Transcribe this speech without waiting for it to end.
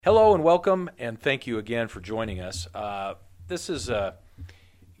Hello and welcome, and thank you again for joining us. This is a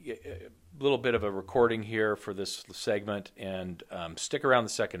little bit of a recording here for this segment, and stick around the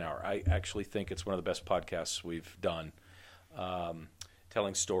second hour. I actually think it's one of the best podcasts we've done,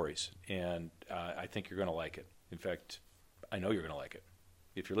 telling stories, and I think you're going to like it. In fact, I know you're going to like it.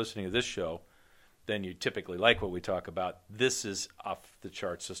 If you're listening to this show, then you typically like what we talk about. This is off the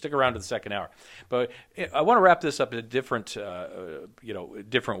charts, so stick around to the second hour. But I want to wrap this up in a different,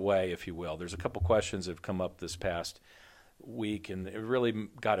 different way, if you will. There's a couple questions that have come up this past week, and it really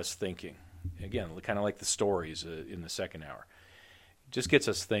got us thinking. Again, kind of like the stories in the second hour. It just gets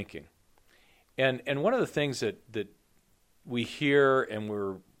us thinking. And one of the things that we hear, and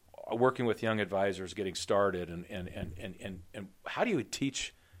we're working with young advisors getting started, and how do you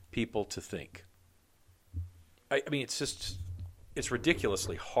teach people to think? I mean, it's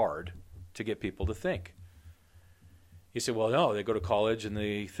ridiculously hard to get people to think. You say, well, no, they go to college and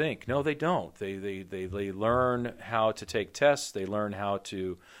they think. No, they don't. They learn how to take tests. They learn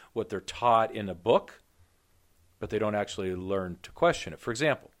what they're taught in a book, but they don't actually learn to question it. For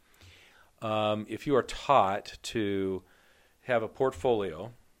example, if you are taught to have a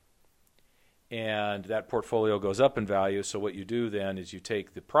portfolio and that portfolio goes up in value, so what you do then is you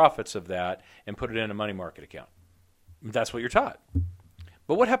take the profits of that and put it in a money market account. That's what you're taught.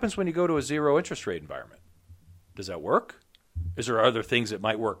 But what happens when you go to a zero interest rate environment? Does that work? Is there other things that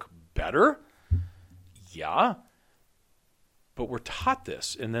might work better? Yeah. But we're taught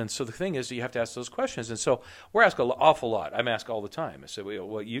this. And then, so the thing is, you have to ask those questions. And so we're asked an awful lot. I'm asked all the time. I say,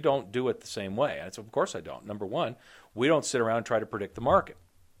 well, you don't do it the same way. And I said, of course I don't. Number one, we don't sit around and try to predict the market.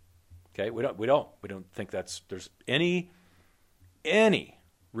 Okay? We don't think there's any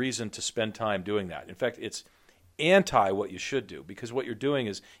reason to spend time doing that. In fact, it's anti what you should do, because what you're doing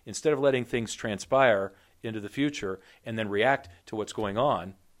is, instead of letting things transpire into the future and then react to what's going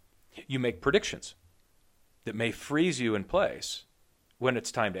on, you make predictions that may freeze you in place when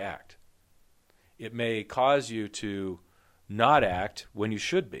it's time to act. It may cause you to not act when you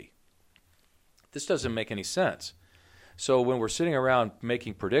should be. This doesn't make any sense. So when we're sitting around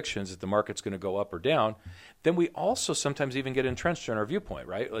making predictions that the market's going to go up or down, then we also sometimes even get entrenched in our viewpoint,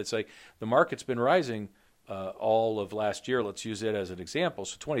 right? It's like the market's been rising all of last year. Let's use it as an example.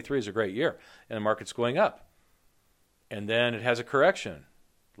 So 23 is a great year, and the market's going up. And then it has a correction,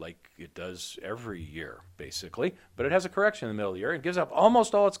 like it does every year, basically. But it has a correction in the middle of the year and gives up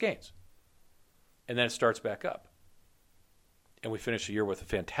almost all its gains. And then it starts back up. And we finish the year with a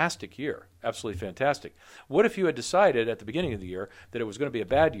fantastic year, absolutely fantastic. What if you had decided at the beginning of the year that it was going to be a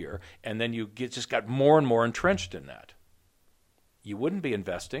bad year, and then you just got more and more entrenched in that? You wouldn't be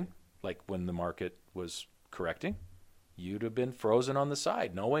investing like when the market was correcting. You'd have been frozen on the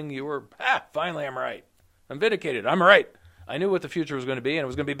side, knowing you were, finally I'm right. I'm vindicated. I'm right. I knew what the future was going to be, and it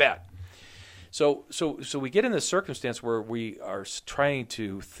was going to be bad. So we get in this circumstance where we are trying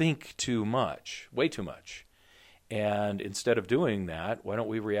to think too much, way too much. And instead of doing that, why don't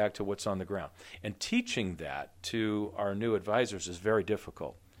we react to what's on the ground? And teaching that to our new advisors is very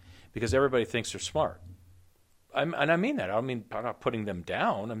difficult, because everybody thinks they're smart. And I mean that. I'm not putting them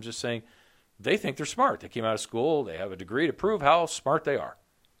down. I'm just saying they think they're smart. They came out of school. They have a degree to prove how smart they are.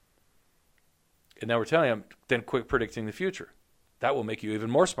 And now we're telling them, then quit predicting the future. That will make you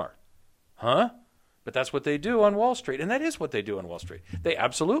even more smart. Huh? But that's what they do on Wall Street. And that is what they do on Wall Street. They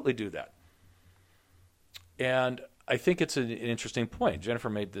absolutely do that. And I think it's an interesting point. Jennifer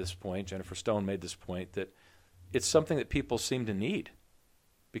Stone made this point, that it's something that people seem to need.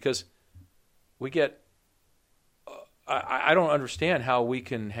 Because we get, I don't understand how we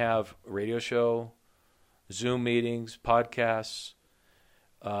can have a radio show, Zoom meetings, podcasts,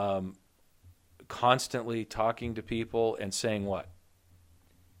 constantly talking to people and saying what?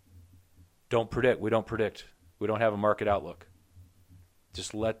 Don't predict. We don't predict. We don't have a market outlook.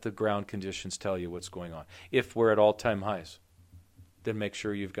 Just let the ground conditions tell you what's going on. If we're at all-time highs, then make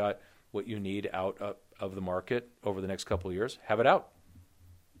sure you've got what you need out of the market over the next couple of years. Have it out.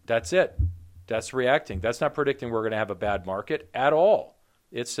 That's it. That's reacting. That's not predicting we're going to have a bad market at all.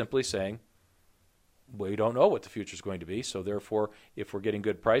 It's simply saying, we don't know what the future is going to be, so therefore, if we're getting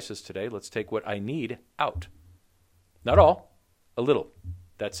good prices today, let's take what I need out. Not all, a little.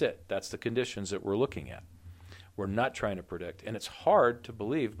 That's it. That's the conditions that we're looking at. We're not trying to predict. And it's hard to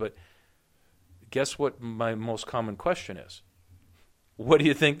believe, but guess what my most common question is? What do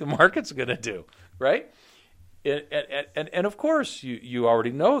you think the market's going to do, right? And of course, you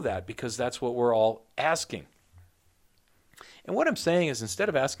already know that, because that's what we're all asking. And what I'm saying is, instead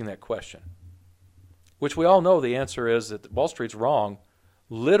of asking that question, which we all know the answer is that Wall Street's wrong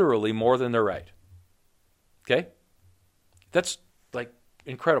literally more than they're right. Okay? That's like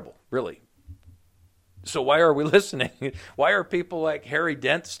incredible, really. So why are we listening? Why are people like Harry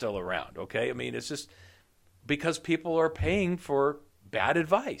Dent still around? Okay, I mean, it's just because people are paying for bad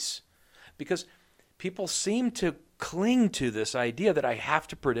advice. Because people seem to cling to this idea that I have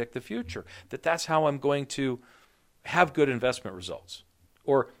to predict the future, that that's how I'm going to have good investment results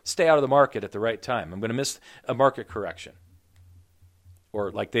or stay out of the market at the right time. I'm going to miss a market correction.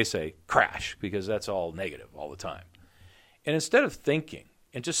 Or like they say, crash, because that's all negative all the time. And instead of thinking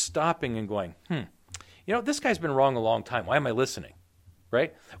and just stopping and going, this guy's been wrong a long time. Why am I listening?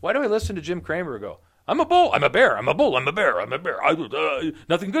 Right? Why do I listen to Jim Cramer go, I'm a bull, I'm a bear, I'm a bull, I'm a bear, I'm a bear.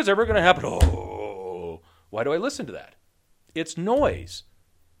 Nothing good's ever going to happen. Oh, why do I listen to that? It's noise.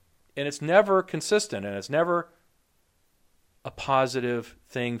 And it's never consistent, and it's never a positive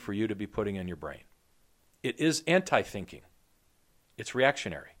thing for you to be putting in your brain. It is anti-thinking. It's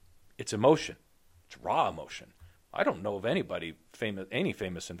reactionary. It's emotion. It's raw emotion. I don't know of any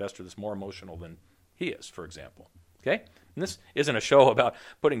famous investor that's more emotional than he is, for example. Okay? And this isn't a show about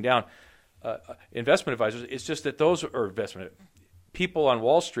putting down investment advisors. It's just that those are investment people on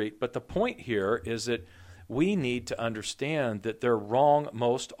Wall Street. But the point here is that we need to understand that they're wrong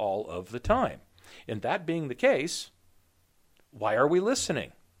most all of the time. And that being the case, why are we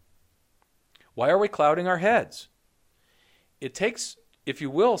listening? Why are we clouding our heads? It takes, if you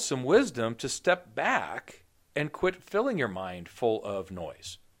will, some wisdom to step back and quit filling your mind full of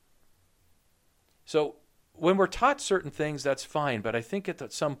noise. So when we're taught certain things, that's fine, but I think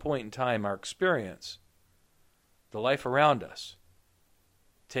at some point in time, our experience, the life around us,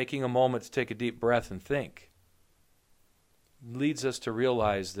 taking a moment to take a deep breath and think, leads us to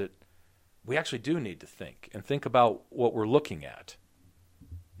realize that we actually do need to think and think about what we're looking at,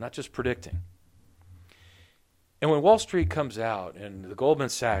 not just predicting. And when Wall Street comes out, and the Goldman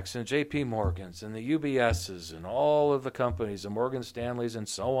Sachs and J.P. Morgans and the UBSs and all of the companies, the Morgan Stanleys and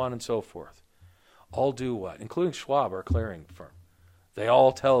so on and so forth, all do what? Including Schwab, our clearing firm. They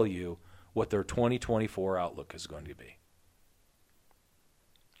all tell you what their 2024 outlook is going to be.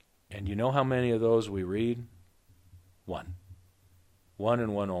 And you know how many of those we read? One. One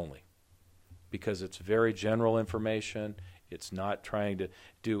and one only. Because it's very general information. It's not trying to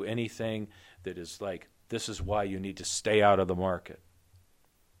do anything that is like, this is why you need to stay out of the market.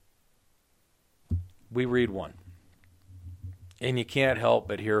 We read one. And you can't help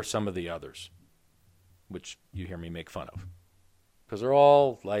but hear some of the others, which you hear me make fun of. Because they're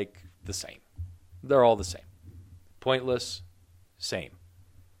all like the same. They're all the same. Pointless, same.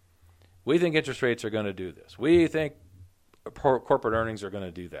 We think interest rates are going to do this. We think corporate earnings are going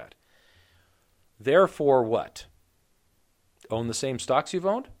to do that. Therefore what? Own the same stocks you've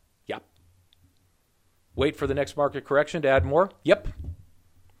owned? Yep. Wait for the next market correction to add more? Yep.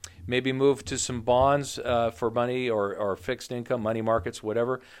 Maybe move to some bonds for money or fixed income, money markets,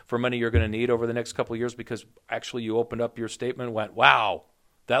 whatever, for money you're going to need over the next couple of years because actually you opened up your statement and went, wow,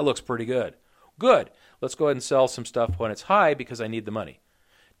 that looks pretty good. Good. Let's go ahead and sell some stuff when it's high because I need the money.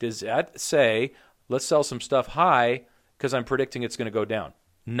 Does that say, let's sell some stuff high because I'm predicting it's going to go down?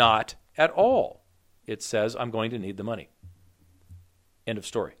 Not at all. It says I'm going to need the money. End of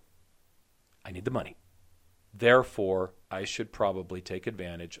story. I need the money. Therefore, I should probably take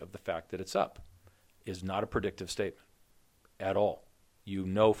advantage of the fact that it's up. Is not a predictive statement at all. You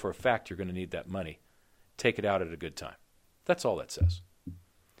know for a fact you're going to need that money. Take it out at a good time. That's all that says.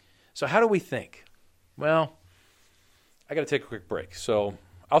 So how do we think? Well, I got to take a quick break. So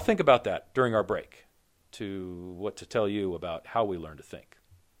I'll think about that during our break to what to tell you about how we learn to think.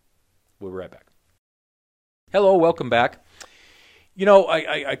 We'll be right back. Hello, welcome back. You know,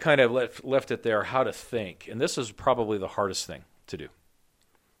 I kind of left it there, how to think. And this is probably the hardest thing to do.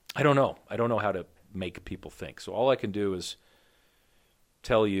 I don't know. I don't know how to make people think. So all I can do is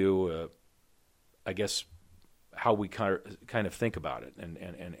tell you, I guess, how we kind of think about it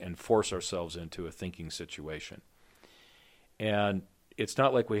and force ourselves into a thinking situation. And it's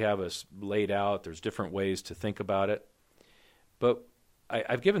not like we have us laid out. There's different ways to think about it. But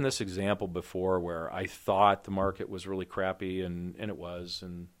I've given this example before where I thought the market was really crappy, and it was,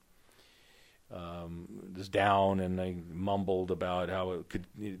 and it was down, and I mumbled about how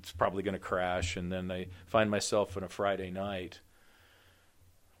it's probably going to crash, and then I find myself on a Friday night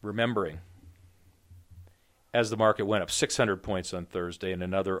remembering as the market went up 600 points on Thursday and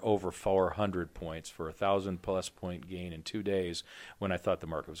another over 400 points for a 1,000-plus point gain in 2 days when I thought the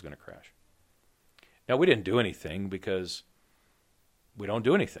market was going to crash. Now, we didn't do anything because we don't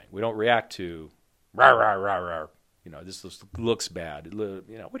do anything. We don't react to rah rah rah rah. You know, this looks bad. You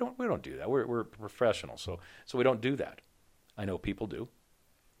know, we don't do that. We're professionals, so we don't do that. I know people do.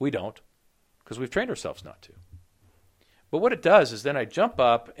 We don't because we've trained ourselves not to. But what it does is then I jump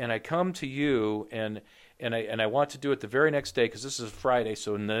up and I come to you and I want to do it the very next day because this is Friday.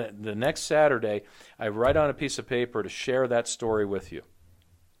 So in the next Saturday, I write on a piece of paper to share that story with you.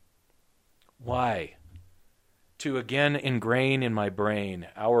 Why? To again ingrain in my brain,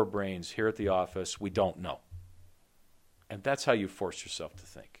 our brains here at the office, we don't know. And that's how you force yourself to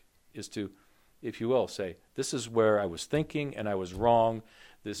think, is to, if you will, say, this is where I was thinking and I was wrong.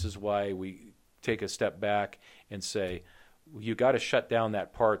 This is why we take a step back and say, you got to shut down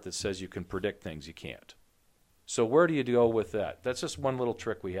that part that says you can predict things you can't. So where do you go with that? That's just one little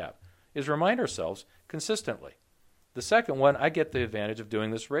trick we have, is remind ourselves consistently. The second one, I get the advantage of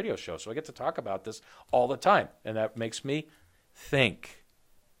doing this radio show, so I get to talk about this all the time, and that makes me think.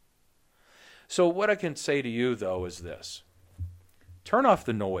 So what I can say to you, though, is this. Turn off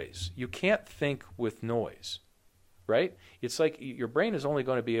the noise. You can't think with noise, right? It's like your brain is only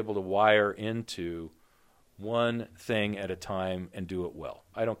going to be able to wire into one thing at a time and do it well.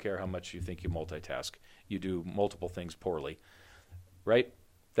 I don't care how much you think you multitask. You do multiple things poorly, right?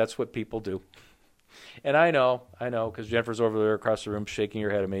 That's what people do. And I know, because Jennifer's over there across the room shaking her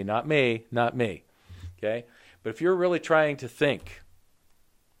head at me. Not me, okay? But if you're really trying to think,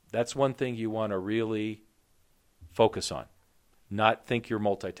 that's one thing you want to really focus on, not think you're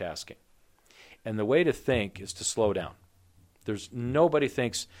multitasking. And the way to think is to slow down. Nobody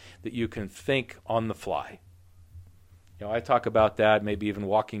thinks that you can think on the fly. I talk about that, maybe even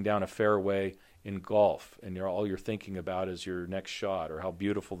walking down a fairway in golf, and all you're thinking about is your next shot or how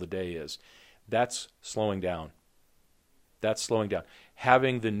beautiful the day is. That's slowing down. That's slowing down.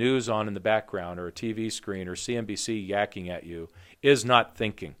 Having the news on in the background or a TV screen or CNBC yakking at you is not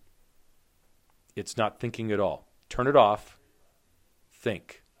thinking. It's not thinking at all. Turn it off.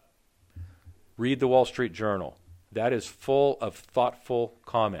 Think. Read the Wall Street Journal. That is full of thoughtful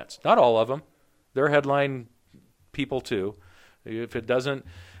comments. Not all of them. They're headline people too. If it doesn't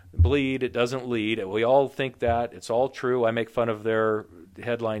bleed, it doesn't lead. We all think that. It's all true. I make fun of their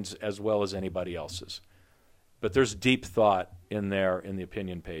headlines as well as anybody else's. But there's deep thought in there in the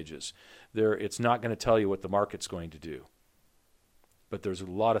opinion pages. It's not going to tell you what the market's going to do. But there's a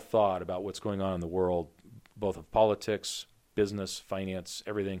lot of thought about what's going on in the world, both of politics, business, finance,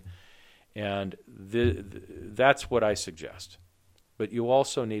 everything. And that's what I suggest. But you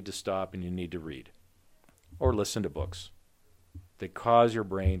also need to stop and you need to read or listen to books. They cause your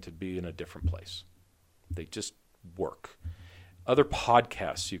brain to be in a different place. They just work. Other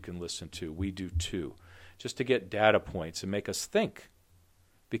podcasts you can listen to, we do too, just to get data points and make us think.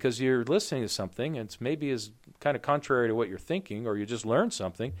 Because you're listening to something and it's maybe is kind of contrary to what you're thinking, or you just learned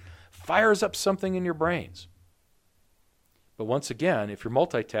something, fires up something in your brains. But once again, if you're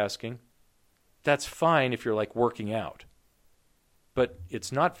multitasking, that's fine if you're like working out. But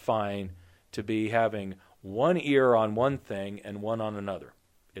it's not fine to be having one ear on one thing and one on another.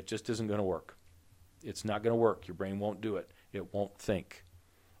 It just isn't going to work. It's not going to work. Your brain won't do it. It won't think.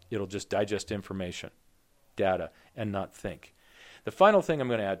 It'll just digest information, data, and not think. The final thing I'm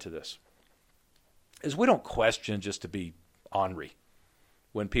going to add to this is we don't question just to be ornery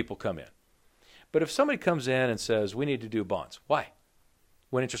when people come in. But if somebody comes in and says, we need to do bonds, why?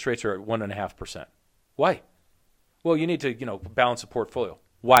 When interest rates are at 1.5%. Why? Well, you need to, balance a portfolio.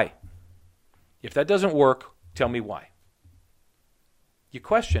 Why? If that doesn't work, tell me why. You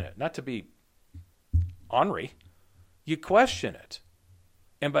question it, not to be ornery. You question it.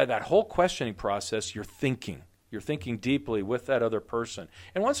 And by that whole questioning process, you're thinking. You're thinking deeply with that other person.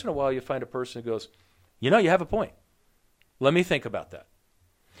 And once in a while, you find a person who goes, you have a point. Let me think about that.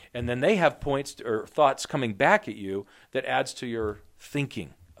 And then they have points or thoughts coming back at you that adds to your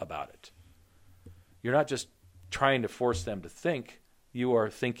thinking about it. You're not just trying to force them to think. You are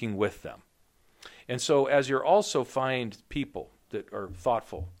thinking with them. And so as you also find people that are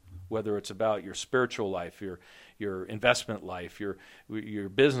thoughtful, whether it's about your spiritual life, your investment life, your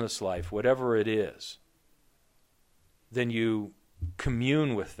business life, whatever it is, then you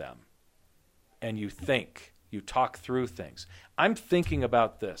commune with them and you think, you talk through things. I'm thinking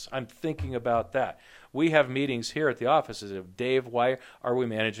about this. I'm thinking about that. We have meetings here at the offices of, Dave, why are we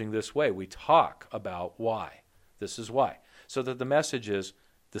managing this way? We talk about why. This is why. So that the message is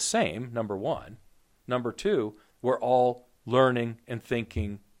the same, number one. Number two, we're all learning and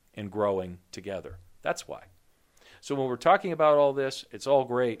thinking and growing together. That's why. So when we're talking about all this, it's all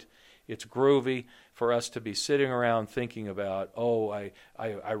great. It's groovy for us to be sitting around thinking about,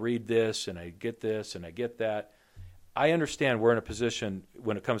 I read this and I get this and I get that. I understand we're in a position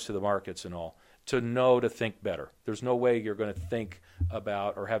when it comes to the markets and all to know to think better. There's no way you're going to think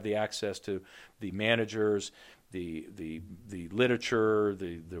about or have the access to the managers, the literature,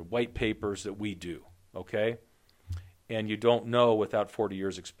 the white papers that we do, okay? and you don't know without 40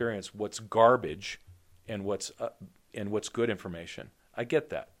 years experience what's garbage and what's good information. I get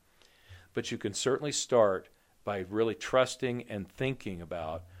that. But you can certainly start by really trusting and thinking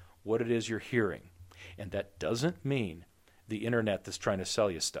about what it is you're hearing. And that doesn't mean the internet that's trying to sell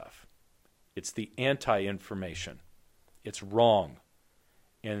you stuff. It's the anti-information. It's wrong.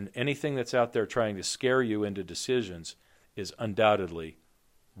 And anything that's out there trying to scare you into decisions is undoubtedly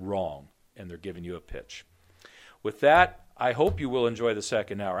wrong, and they're giving you a pitch. With that, I hope you will enjoy the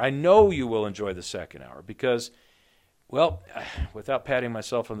second hour. I know you will enjoy the second hour because, well, without patting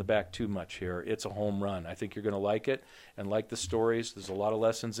myself on the back too much here, it's a home run. I think you're going to like it and like the stories. There's a lot of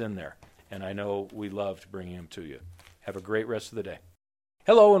lessons in there, and I know we loved bringing them to you. Have a great rest of the day.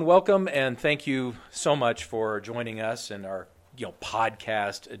 Hello and welcome, and thank you so much for joining us in our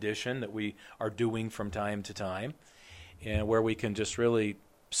podcast edition that we are doing from time to time, and where we can just really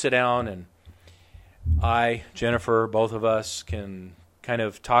sit down and I, Jennifer, both of us can kind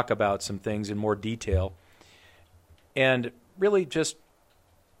of talk about some things in more detail and really just,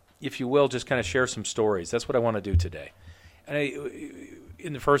 if you will, just kind of share some stories. That's what I want to do today. And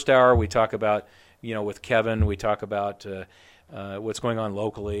in the first hour, we talk about, with Kevin, we talk about what's going on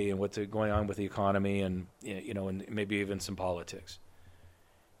locally and what's going on with the economy and, and maybe even some politics.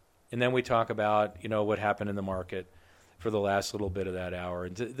 And then we talk about, what happened in the market for the last little bit of that hour.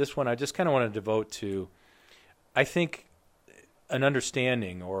 And this one I just kind of want to devote to, I think, an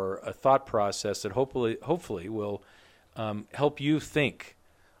understanding or a thought process that hopefully will help you think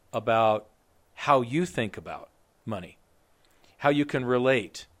about how you think about money, how you can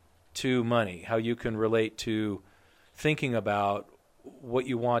relate to money, how you can relate to thinking about what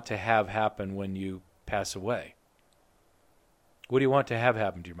you want to have happen when you pass away. What do you want to have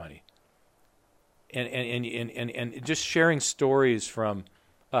happen to your money? And just sharing stories from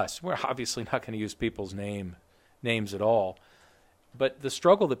us. We're obviously not going to use people's names at all, but the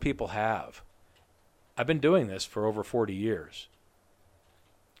struggle that people have. I've been doing this for over 40 years.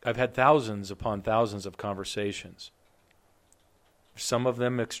 I've had thousands upon thousands of conversations. Some of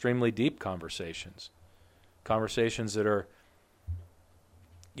them extremely deep conversations that are,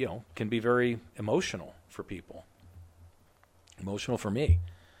 can be very emotional for people. Emotional for me.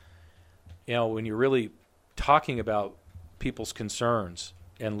 When you're really talking about people's concerns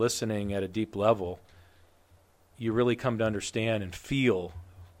and listening at a deep level, you really come to understand and feel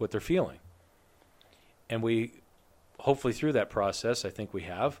what they're feeling. And we, hopefully through that process, I think we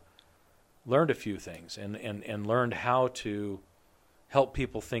have learned a few things and learned how to help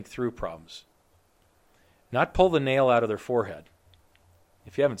people think through problems. Not pull the nail out of their forehead.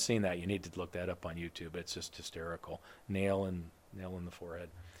 If you haven't seen that, you need to look that up on YouTube. It's just hysterical. Nail in the forehead.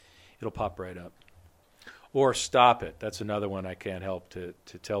 It'll pop right up. Or stop it. That's another one I can't help to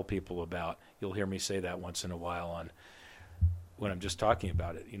tell people about. You'll hear me say that once in a while when I'm just talking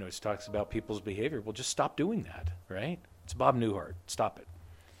about it. It talks about people's behavior. Well, just stop doing that, right? It's Bob Newhart. Stop it.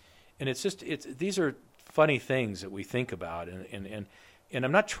 And these are funny things that we think about. And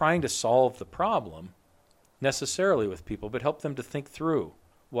I'm not trying to solve the problem necessarily with people, but help them to think through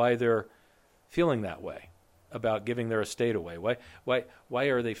why they're feeling that way about giving their estate away. Why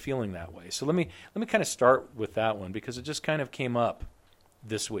are they feeling that way? So let me kind of start with that one because it just kind of came up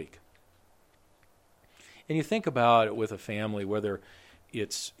this week. And you think about it with a family, whether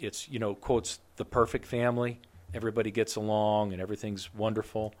it's quotes, the perfect family, everybody gets along and everything's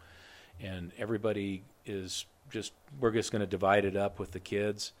wonderful and everybody is we're just going to divide it up with the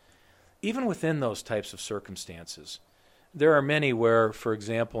kids. Even within those types of circumstances, there are many where, for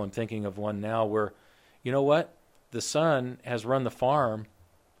example, I'm thinking of one now where, you know what? The son has run the farm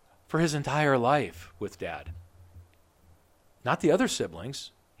for his entire life with dad. Not the other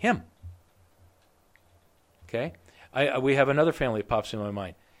siblings, him. Okay? We have another family that pops into my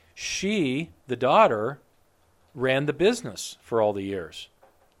mind. She, the daughter, ran the business for all the years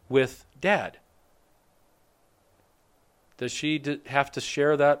with dad. Does she have to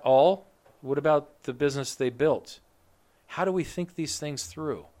share that all? What about the business they built? How do we think these things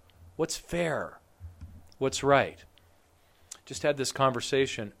through? What's fair? What's right? Just had this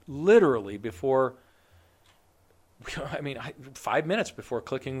conversation literally before, 5 minutes before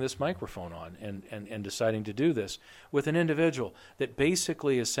clicking this microphone on and deciding to do this with an individual that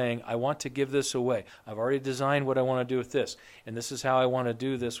basically is saying, I want to give this away. I've already designed what I want to do with this, and this is how I want to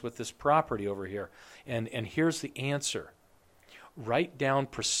do this with this property over here. And here's the answer. Write down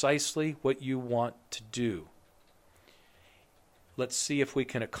precisely what you want to do. Let's see if we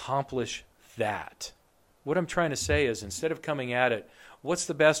can accomplish that. What I'm trying to say is, instead of coming at it, what's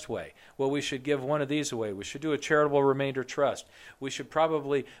the best way? Well, we should give one of these away. We should do a charitable remainder trust. We should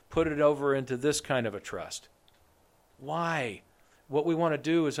probably put it over into this kind of a trust. Why? What we want to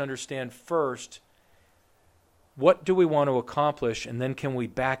do is understand first, what do we want to accomplish, and then can we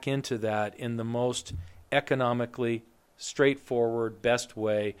back into that in the most economically straightforward, best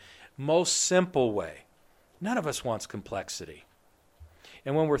way, most simple way. None of us wants complexity.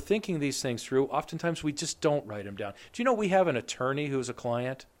 And when we're thinking these things through, oftentimes we just don't write them down. Do you know we have an attorney who's a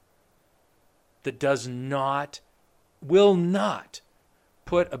client that will not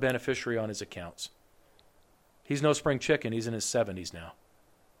put a beneficiary on his accounts? He's no spring chicken. He's in his 70s now.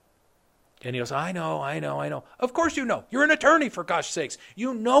 And he goes, I know. Of course you know. You're an attorney, for gosh sakes.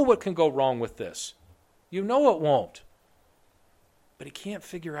 You know what can go wrong with this. You know it won't. But he can't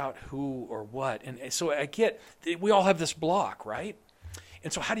figure out who or what. And so we all have this block, right?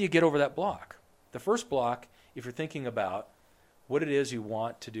 And so how do you get over that block? The first block, if you're thinking about what it is you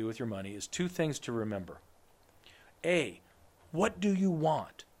want to do with your money, is two things to remember. A, what do you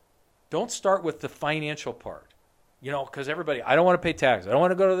want? Don't start with the financial part. Because everybody, I don't want to pay taxes. I don't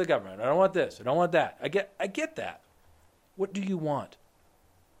want to go to the government. I don't want this. I don't want that. I get that. What do you want?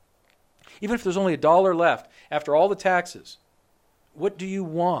 Even if there's only $1 left after all the taxes, what do you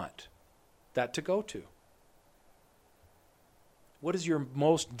want that to go to? What is your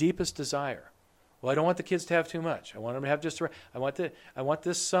most deepest desire? Well, I don't want the kids to have too much. I want them to have just the right. I want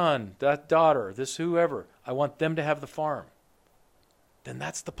this son, that daughter, this whoever. I want them to have the farm. Then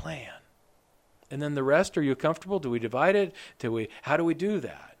that's the plan. And then the rest, are you comfortable? Do we divide it? How do we do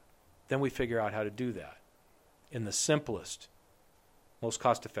that? Then we figure out how to do that in the simplest, most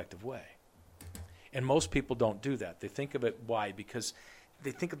cost-effective way. And most people don't do that. They think of it, why? Because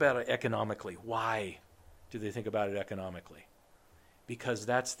they think about it economically. Why do they think about it economically? Because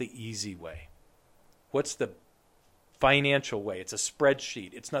that's the easy way. What's the financial way? It's a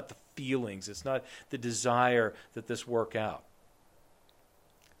spreadsheet. It's not the feelings. It's not the desire that this work out.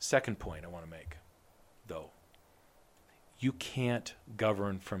 Second point I want to make, though. You can't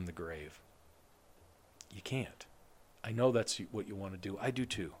govern from the grave. You can't. I know that's what you want to do. I do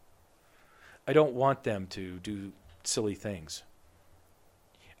too. I don't want them to do silly things.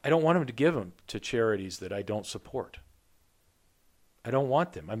 I don't want them to give them to charities that I don't support. I don't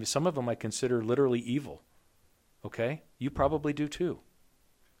want them. I mean, some of them I consider literally evil. Okay? You probably do too.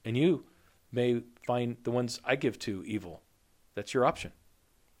 And you may find the ones I give to evil. That's your option.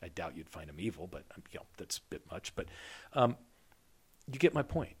 I doubt you'd find them evil, but that's a bit much. But you get my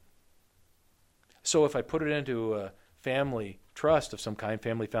point. So if I put it into a family trust of some kind,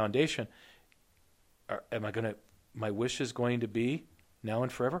 family foundation, my wish is going to be now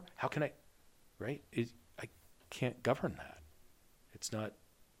and forever? How can I, right? I can't govern that. It's not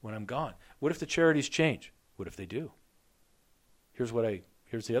when I'm gone. What if the charities change? What if they do? Here's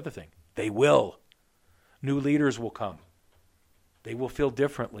the other thing. They will. New leaders will come. They will feel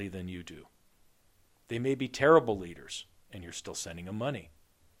differently than you do. They may be terrible leaders, and you're still sending them money.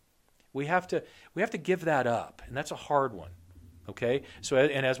 We have to give that up, and that's a hard one. Okay? So,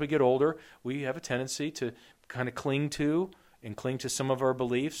 and as we get older, we have a tendency to kind of cling to some of our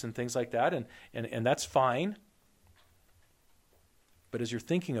beliefs and things like that, and that's fine. But as you're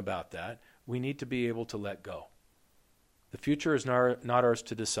thinking about that, we need to be able to let go. The future is not ours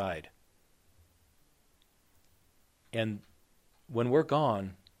to decide. And when we're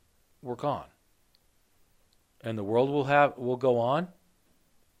gone, we're gone. And the world will go on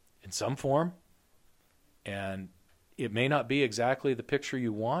in some form, and it may not be exactly the picture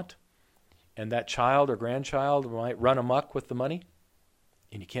you want, and that child or grandchild might run amok with the money,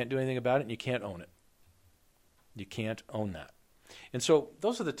 and you can't do anything about it, and you can't own it. You can't own that. And so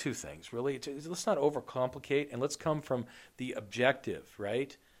those are the two things, really. Let's not overcomplicate, and let's come from the objective,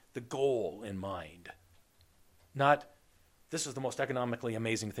 right? The goal in mind. Not, this is the most economically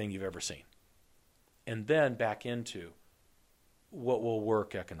amazing thing you've ever seen. And then back into what will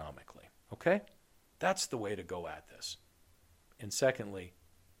work economically, okay? That's the way to go at this. And secondly,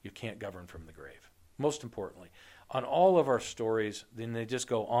 you can't govern from the grave. Most importantly, on all of our stories, then they just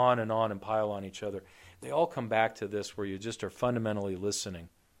go on and pile on each other. They all come back to this where you just are fundamentally listening.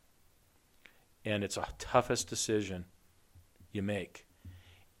 And it's a toughest decision you make.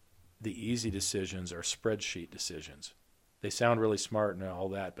 The easy decisions are spreadsheet decisions. They sound really smart and all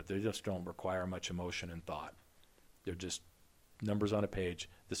that, but they just don't require much emotion and thought. They're just numbers on a page.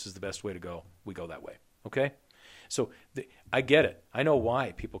 This is the best way to go. We go that way. Okay? So I get it. I know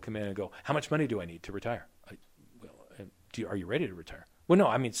why people come in and go, how much money do I need to retire? Are you ready to retire? Well, no,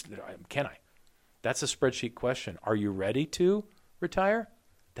 I mean, can I? That's a spreadsheet question. Are you ready to retire?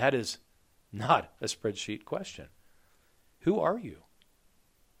 That is not a spreadsheet question. Who are you?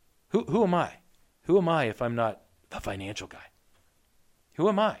 Who am I? Who am I if I'm not the financial guy? Who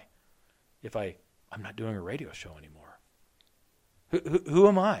am I if I'm not doing a radio show anymore? Who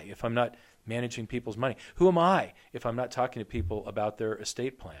am I if I'm not managing people's money? Who am I if I'm not talking to people about their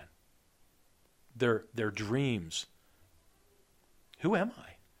estate plan, their dreams? Who am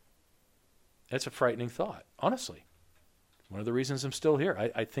I? That's a frightening thought, honestly. One of the reasons I'm still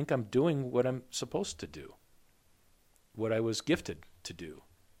here. I think I'm doing what I'm supposed to do, what I was gifted to do.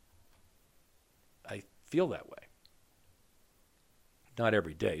 I feel that way. Not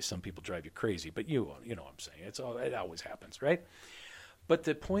every day. Some people drive you crazy, but you know what I'm saying. It always happens, right? But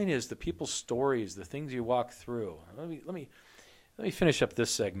the point is, the people's stories, the things you walk through. Let me finish up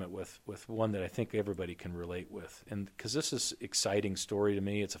this segment with one that I think everybody can relate with, and because this is an exciting story to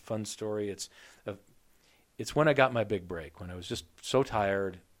me. It's a fun story. It's when I got my big break, when I was just so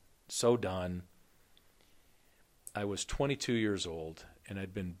tired, so done. I was 22 years old, and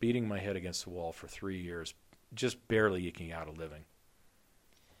I'd been beating my head against the wall for 3 years, just barely eking out a living.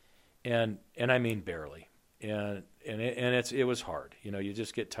 And I mean barely. And it was hard. You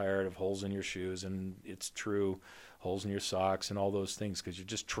just get tired of holes in your shoes, and it's true, holes in your socks and all those things, because you're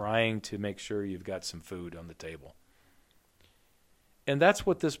just trying to make sure you've got some food on the table. And that's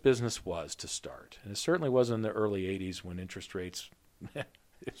what this business was to start. And it certainly was in the early 80s when interest rates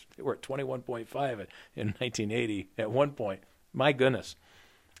were at 21.5 in 1980 at one point. My goodness.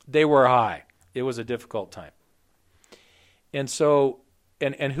 They were high. It was a difficult time. And so,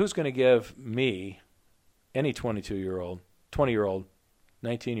 and who's going to give me, any 22-year-old, 20-year-old,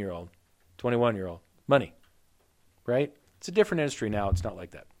 19-year-old, 21-year-old, money, right? It's a different industry now. It's not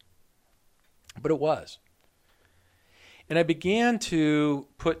like that. But it was. And I began to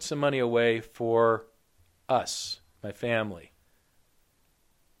put some money away for us, my family.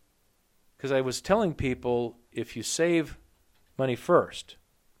 Because I was telling people, if you save money first,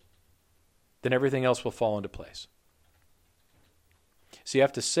 then everything else will fall into place. So you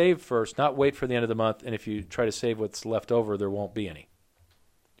have to save first, not wait for the end of the month, and if you try to save what's left over, there won't be any.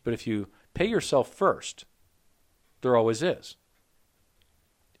 But if you pay yourself first, there always is.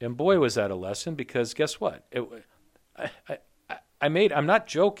 And boy, was that a lesson, because guess what? I'm not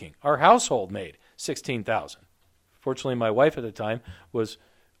joking, our household made $16,000. Fortunately, my wife at the time was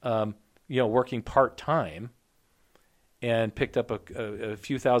working part-time and picked up a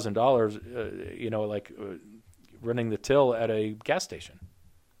few $1,000s, running the till at a gas station.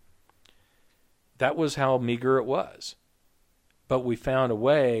 That was how meager it was. But we found a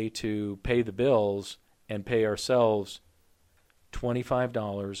way to pay the bills and pay ourselves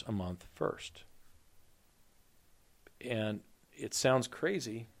 $25 a month first. And it sounds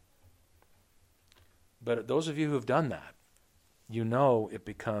crazy, but those of you who have done that, it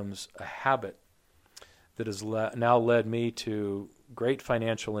becomes a habit that has now led me to great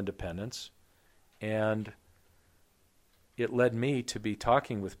financial independence, and it led me to be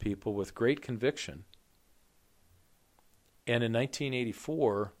talking with people with great conviction. And in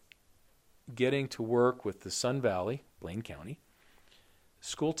 1984, getting to work with the Sun Valley, Blaine County,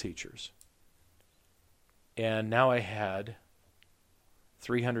 school teachers. And now I had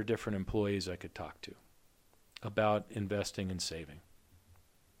 300 different employees I could talk to about investing and saving.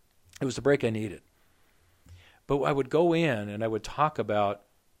 It was the break I needed. But I would go in and I would talk about,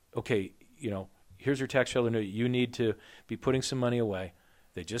 okay, here's your tax shelter. You need to be putting some money away.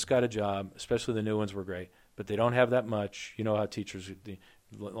 They just got a job, especially the new ones were great, but they don't have that much. You know how teachers, the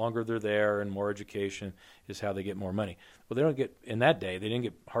longer they're there and more education is how they get more money. Well, they don't get, in that day, they didn't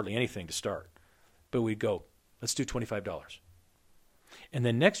get hardly anything to start. But we'd go, let's do $25. And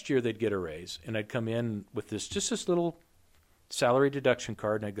then next year they'd get a raise, and I'd come in with this little salary deduction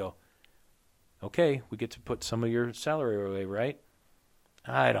card, and I'd go, okay, we get to put some of your salary away, right?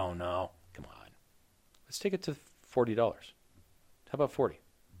 I don't know. Come on. Let's take it to $40. How about 40?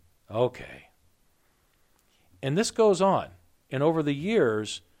 Okay. And this goes on. And over the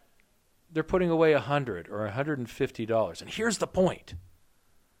years, they're putting away $100 or $150. And here's the point.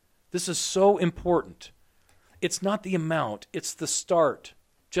 This is so important. It's not the amount, it's the start.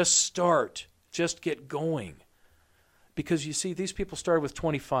 Just start. Just get going. Because you see, these people started with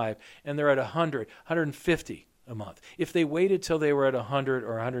 25 and they're at 100, 150 a month. If they waited till they were at 100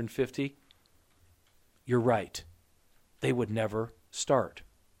 or 150, you're right. They would never start.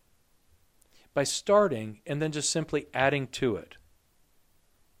 By starting and then just simply adding to it,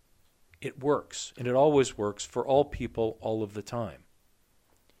 it works, and it always works for all people all of the time.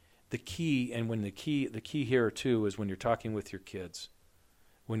 The key, and when the key here too is when you're talking with your kids,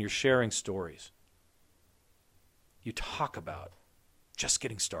 when you're sharing stories, you talk about just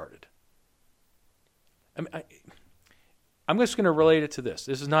getting started. I'm just going to relate it to this.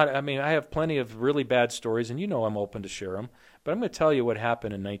 This is not, I have plenty of really bad stories, and I'm open to share them, but I'm going to tell you what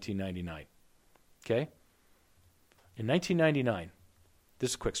happened in 1999. Okay? In 1999,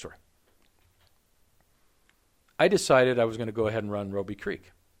 This is a quick story. I decided I was going to go ahead and run Roby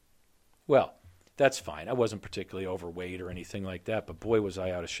Creek. Well, that's fine. I wasn't particularly overweight or anything like that, but boy, was I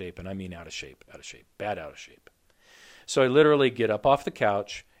out of shape, and I mean out of shape, bad out of shape. So I literally get up off the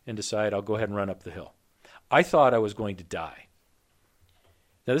couch and decide I'll go ahead and run up the hill. I thought I was going to die.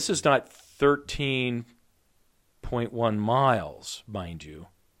 Now, this is not 13.1 miles, mind you.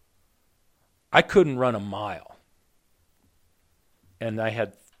 I couldn't run a mile. And I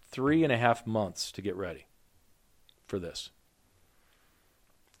had 3.5 months to get ready for this.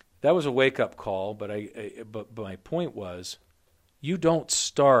 That was a wake-up call, but my point was, you don't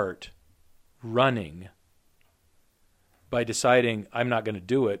start running by deciding I'm not going to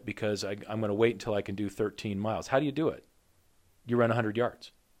do it because I'm going to wait until I can do 13 miles. How do you do it? You run 100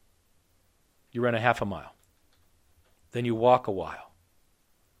 yards. You run a half a mile. Then you walk a while.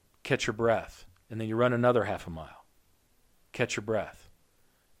 Catch your breath. And then you run another half a mile. Catch your breath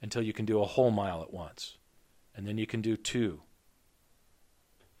until you can do a whole mile at once. And then you can do 2.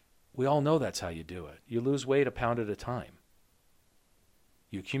 We all know that's how you do it. You lose weight a pound at a time.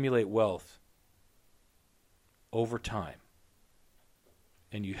 You accumulate wealth over time.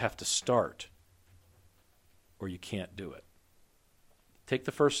 And you have to start or you can't do it. Take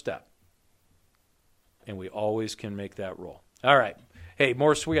the first step. And we always can make that roll. All right. Hey, we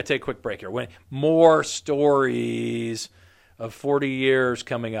got to take a quick break here. More stories of 40 years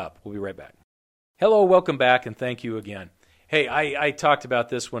coming up. We'll be right back. Hello, welcome back, and thank you again. Hey, I talked about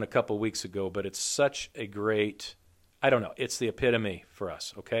this one a couple weeks ago, but it's such a great, it's the epitome for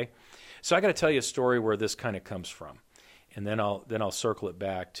us, okay? So I got to tell you a story where this kind of comes from, and then I'll circle it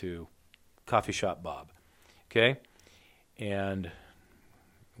back to Coffee Shop Bob, okay? And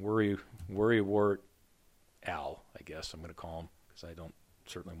Worry Wart Al, I guess I'm going to call him, because I don't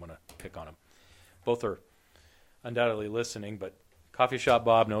certainly want to pick on him. Both are undoubtedly listening, but Coffee Shop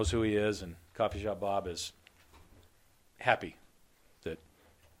Bob knows who he is, and Coffee Shop Bob is happy that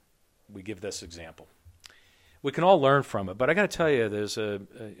we give this example. We can all learn from it, but I got to tell you,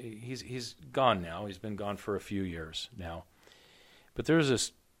 he's gone now. He's been gone for a few years now. But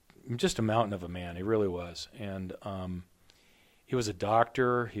there's just a mountain of a man. He really was. And he was a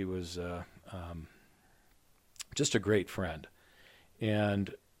doctor. He was just a great friend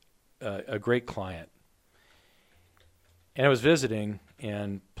and a great client. And I was visiting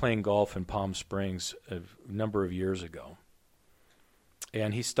and playing golf in Palm Springs a number of years ago.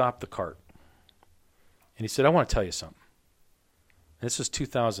 And he stopped the cart. And he said, I want to tell you something. And this was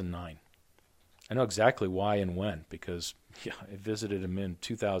 2009. I know exactly why and when, because I visited him in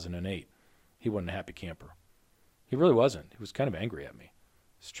 2008. He wasn't a happy camper. He really wasn't. He was kind of angry at me.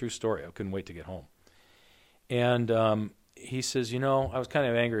 It's a true story. I couldn't wait to get home. And he says, I was kind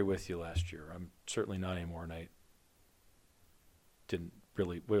of angry with you last year. I'm certainly not anymore, and I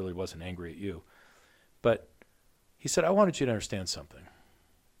really wasn't angry at you. But he said, I wanted you to understand something.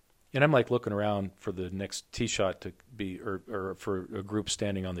 And I'm like looking around for the next tee shot to be, or for a group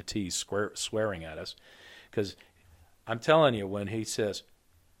standing on the tee swearing at us. Because I'm telling you, when he says,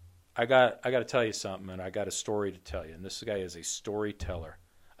 I got to tell you something, and I got a story to tell you. And this guy is a storyteller.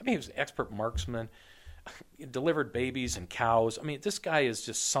 I mean, he was an expert marksman, delivered babies and cows. I mean, this guy is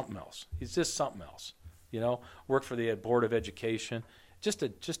just something else. He's just something else. Worked for the Board of Education. Just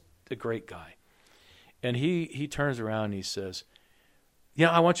a great guy. And he turns around and he says,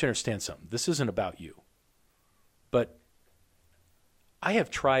 I want you to understand something. This isn't about you. But I have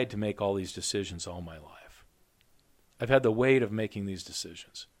tried to make all these decisions all my life. I've had the weight of making these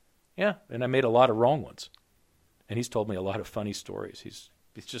decisions. Yeah, and I made a lot of wrong ones. And he's told me a lot of funny stories. It's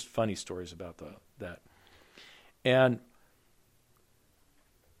just funny stories about that. And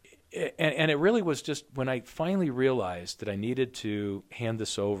it really was just when I finally realized that I needed to hand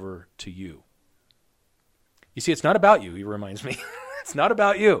this over to you. You see, it's not about you, he reminds me. It's not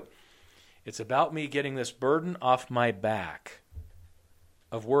about you. It's about me getting this burden off my back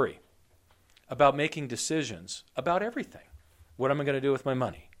of worry, about making decisions about everything. What am I going to do with my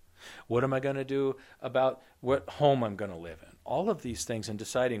money? What am I going to do about what home I'm going to live in? All of these things, and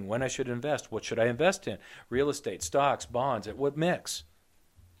deciding when I should invest. What should I invest in? Real estate, stocks, bonds, at what mix?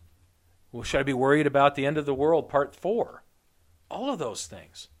 Well, should I be worried about the end of the world, part 4? All of those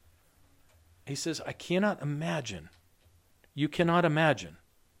things. He says, I cannot imagine. You cannot imagine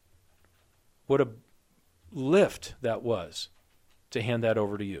what a lift that was to hand that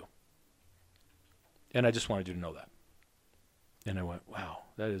over to you. And I just wanted you to know that. And I went, wow,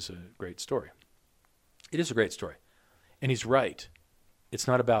 that is a great story. It is a great story. And he's right. It's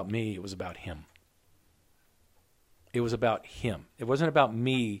not about me. It was about him. It was about him. It wasn't about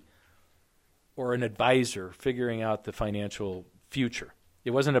me or an advisor figuring out the financial future.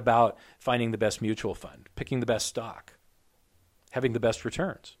 It wasn't about finding the best mutual fund, picking the best stock, having the best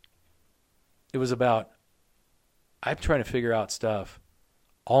returns. It was about, I'm trying to figure out stuff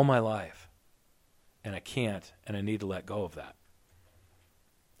all my life, and I can't, and I need to let go of that.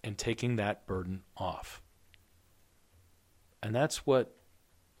 And taking that burden off. And that's what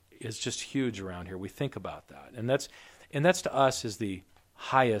is just huge around here. We think about that. And that's to us is the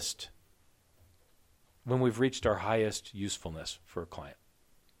highest, when we've reached our highest usefulness for a client.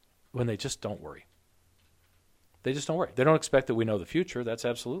 When they just don't worry. They just don't worry. They don't expect that we know the future. That's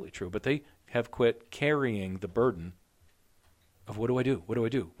absolutely true. But they have quit carrying the burden of what do I do? What do I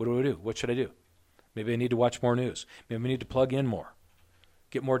do? What do I do? What should I do? Maybe I need to watch more news. Maybe I need to plug in more.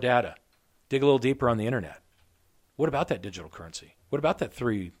 Get more data. Dig a little deeper on the internet. What about that digital currency? What about that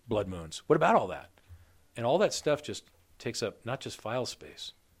 3 blood moons? What about all that? And all that stuff just takes up not just file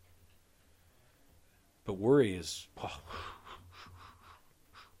space, but worry is,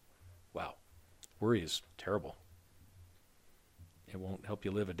 wow, worry is terrible. It won't help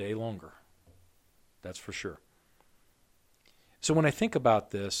you live a day longer. That's for sure. So when I think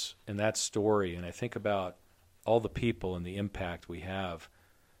about this and that story, and I think about all the people and the impact we have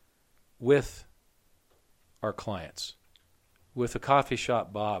with our clients, with a coffee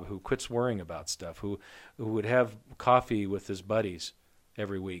shop Bob who quits worrying about stuff, who would have coffee with his buddies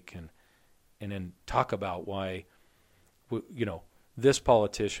every week and then talk about why, this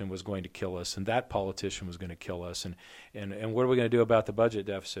politician was going to kill us and that politician was going to kill us and what are we going to do about the budget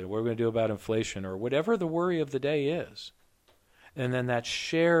deficit? What are we going to do about inflation or whatever the worry of the day is? And then that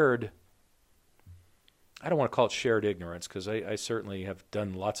shared, I don't want to call it shared ignorance because I certainly have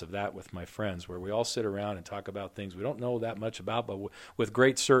done lots of that with my friends where we all sit around and talk about things we don't know that much about, but with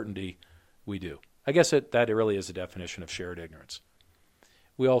great certainty we do. I guess that really is a definition of shared ignorance.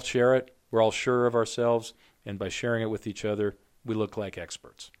 We all share it. We're all sure of ourselves, and by sharing it with each other, we look like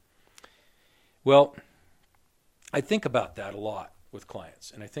experts. Well, I think about that a lot with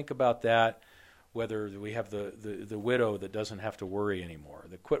clients, and I think about that whether we have the widow that doesn't have to worry anymore,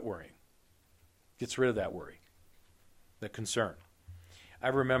 that quit worrying, gets rid of that worry, the concern. I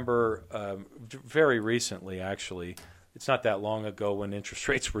remember very recently, actually, it's not that long ago when interest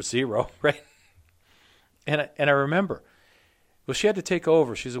rates were 0, right? And I remember, well, she had to take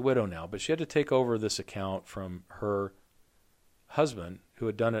over. She's a widow now, but she had to take over this account from her husband, who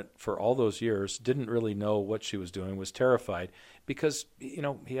had done it for all those years, didn't really know what she was doing, was terrified because, he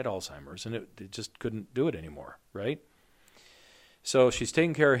had Alzheimer's and it just couldn't do it anymore, right? So she's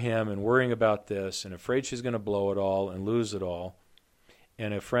taking care of him and worrying about this and afraid she's going to blow it all and lose it all.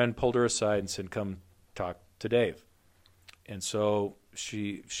 And a friend pulled her aside and said, come talk to Dave. And so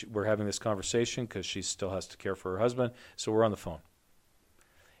we're having this conversation because she still has to care for her husband. So we're on the phone.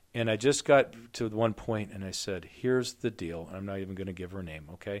 And I just got to one point and I said, here's the deal. I'm not even going to give her a name,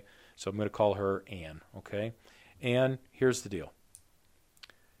 okay? So I'm going to call her Ann, okay? Ann, here's the deal.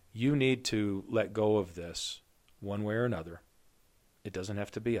 You need to let go of this one way or another. It doesn't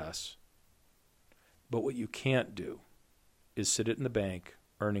have to be us. But what you can't do is sit it in the bank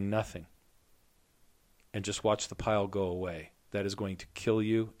earning nothing and just watch the pile go away. That is going to kill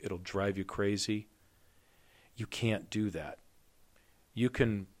you. It'll drive you crazy. You can't do that. You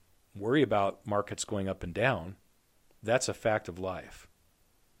can worry about markets going up and down. That's a fact of life.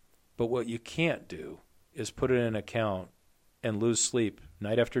 But what you can't do is put it in an account and lose sleep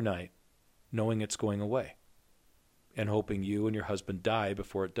night after night knowing it's going away and hoping you and your husband die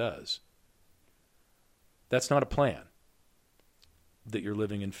before it does. That's not a plan, that you're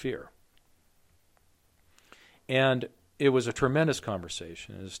living in fear. And it was a tremendous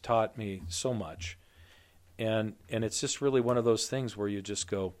conversation. It has taught me so much. And it's just really one of those things where you just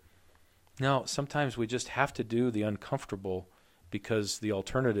go, no, sometimes we just have to do the uncomfortable because the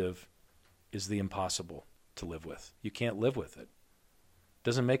alternative is the impossible to live with. You can't live with it.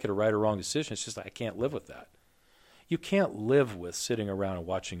 Doesn't make it a right or wrong decision. It's just like, I can't live with that. You can't live with sitting around and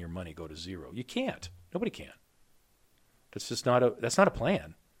watching your money go to 0. You can't. Nobody can. That's not a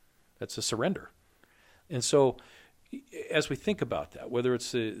plan. That's a surrender. And so as we think about that, whether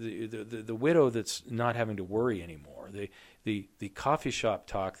it's the widow that's not having to worry anymore, the coffee shop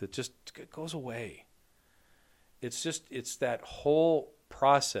talk that just goes away. It's that whole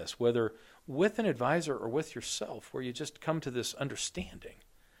process, whether with an advisor or with yourself, where you just come to this understanding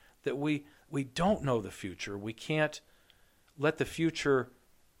that we don't know the future. We can't let the future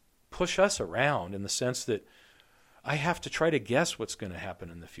push us around in the sense that I have to try to guess what's going to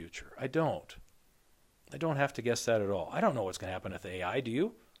happen in the future. I don't have to guess that at all. I don't know what's going to happen with AI. Do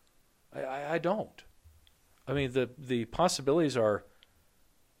you? I don't. I mean, the possibilities are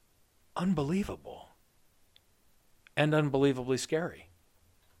unbelievable and unbelievably scary.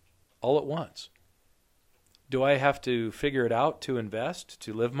 all at once. Do I have to figure it out to invest,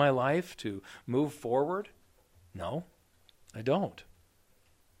 to live my life, to move forward? No, I don't.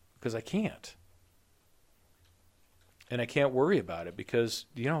 Because I can't. And I can't worry about it because,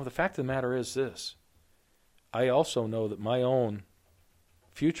 the fact of the matter is this. I also know that my own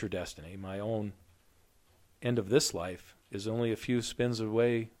future destiny, my own end of this life, is only a few spins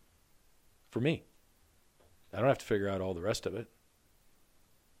away for me. I don't have to figure out all the rest of it.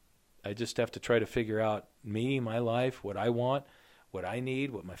 I just have to try to figure out me, my life, what I want, what I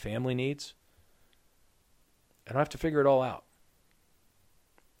need, what my family needs. I don't have to figure it all out.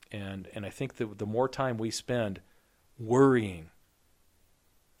 And I think that the more time we spend worrying,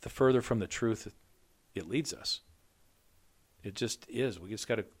 the further from the truth it leads us. It just is. We just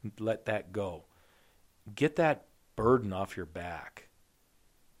got to let that go. Get that burden off your back.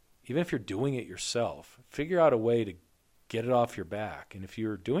 Even if you're doing it yourself, figure out a way to get it off your back. And if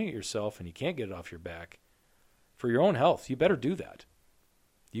you're doing it yourself and you can't get it off your back, for your own health, you better do that.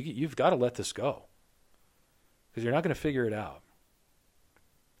 You've got to let this go because you're not going to figure it out.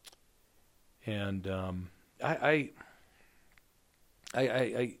 And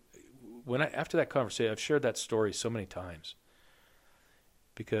after that conversation, I've shared that story so many times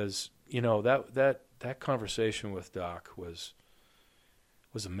because that conversation with Doc was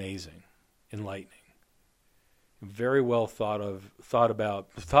amazing, enlightening, very well thought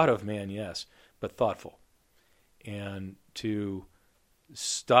of man, yes, but thoughtful, and to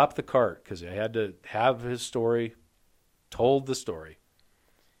stop the cart because I had to have his story, told the story.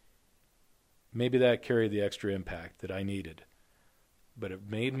 Maybe that carried the extra impact that I needed. But it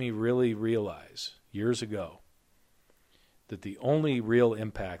made me really realize years ago that the only real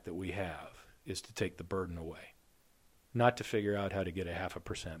impact that we have is to take the burden away, not to figure out how to get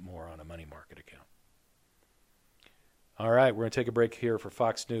 0.5% more on a money market account. All right, we're going to take a break here for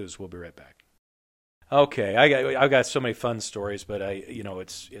Fox News. We'll be right back. Okay, I've got so many fun stories, but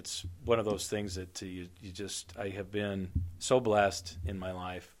it's one of those things that I have been so blessed in my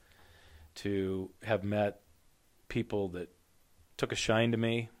life to have met people that took a shine to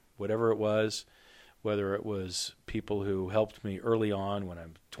me, whatever it was, whether it was people who helped me early on when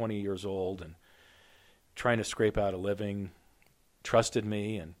I'm 20 years old and trying to scrape out a living, trusted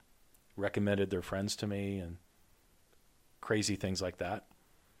me and recommended their friends to me and crazy things like that.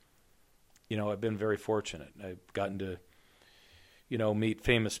 I've been very fortunate. I've gotten to, meet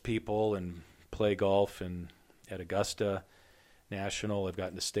famous people and play golf at Augusta National. I've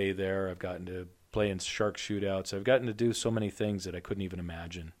gotten to stay there. I've gotten to play in shark shootouts. I've gotten to do so many things that I couldn't even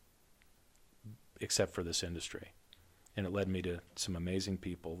imagine except for this industry. And it led me to some amazing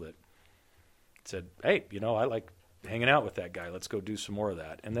people that said, hey, I like hanging out with that guy. Let's go do some more of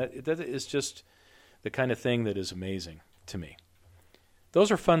that. And that is just the kind of thing that is amazing to me.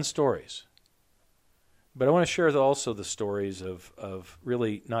 Those are fun stories. But I want to share also the stories of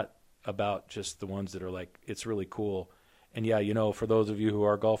really not about just the ones that are like, it's really cool. And yeah, for those of you who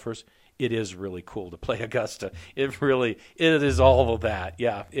are golfers, it is really cool to play Augusta. It is all of that.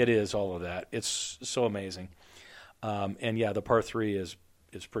 Yeah, it is all of that. It's so amazing. And yeah, the par 3 is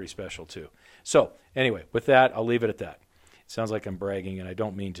pretty special too. So anyway, with that, I'll leave it at that. It sounds like I'm bragging, and I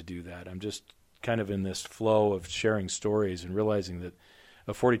don't mean to do that. I'm just kind of in this flow of sharing stories and realizing that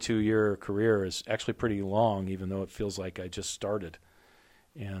a 42-year career is actually pretty long, even though it feels like I just started.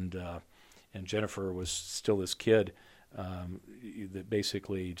 And Jennifer was still this kid that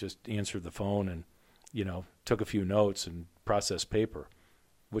basically just answered the phone and, took a few notes and processed paper,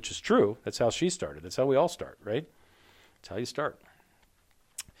 which is true. That's how she started. That's how we all start, right? That's how you start.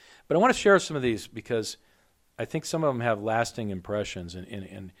 But I want to share some of these because I think some of them have lasting impressions,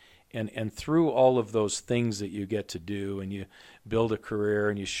 and through all of those things that you get to do, and you build a career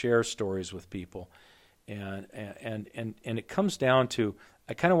and you share stories with people, and it comes down to,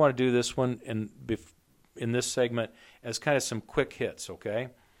 I kind of want to do this one in this segment as kind of some quick hits, okay?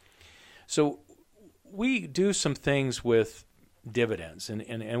 So we do some things with dividends,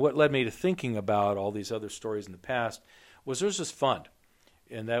 and what led me to thinking about all these other stories in the past was there's this fund,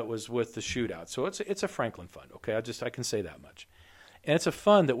 and that was with the shootout. So it's a Franklin fund, okay? I can say that much. And it's a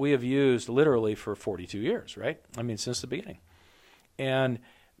fund that we have used literally for 42 years, right? I mean, since the beginning. And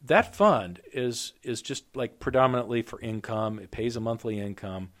that fund is just like predominantly for income. It pays a monthly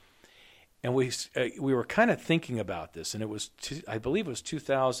income. And we were kind of thinking about this, and it was, I believe it was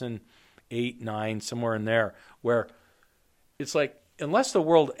 2008, 9, somewhere in there, where it's like, unless the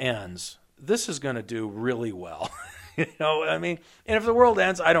world ends, this is going to do really well. You know what I mean? And if the world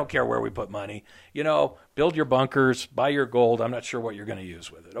ends, I don't care where we put money. Build your bunkers, buy your gold. I'm not sure what you're going to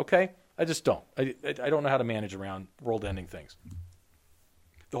use with it, okay? I just don't. I don't know how to manage around world-ending things.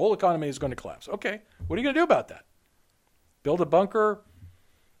 The whole economy is going to collapse. Okay, what are you going to do about that? Build a bunker,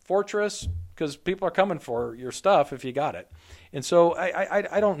 fortress, because people are coming for your stuff if you got it. And so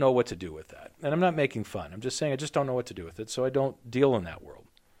I don't know what to do with that. And I'm not making fun. I'm just saying I just don't know what to do with it, so I don't deal in that world.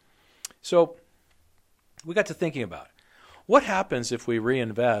 So we got to thinking about it. What happens if we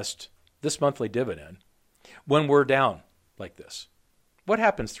reinvest this monthly dividend when we're down like this? What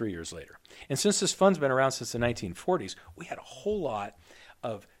happens 3 years later? And since this fund's been around since the 1940s, we had a whole lot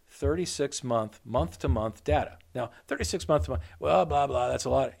of month-to-month data. Now, 36 month-to-month, well, blah, blah, that's a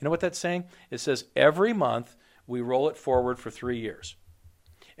lot. You know what that's saying? It says every month we roll it forward for 3 years.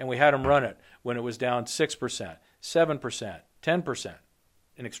 And we had them run it when it was down 6%, 7%, 10%.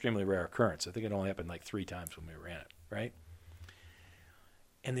 An extremely rare occurrence. I think it only happened like 3 times when we ran it, right?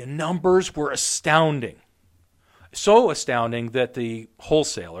 And the numbers were astounding. So astounding that the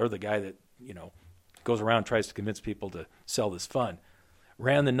wholesaler, the guy that, goes around and tries to convince people to sell this fund,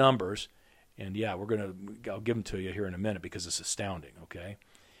 ran the numbers, and yeah, I'll give them to you here in a minute because it's astounding, okay?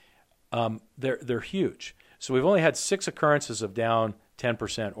 They're huge. So we've only had 6 occurrences of down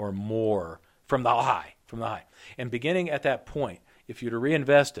 10% or more from the high. And beginning at that point, if you'd have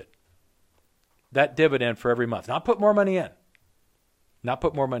reinvested that dividend for every month, not put more money in,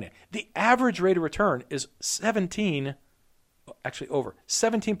 the average rate of return is 17%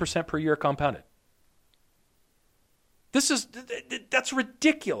 per year compounded. That's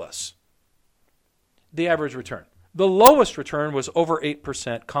ridiculous. The average return. The lowest return was over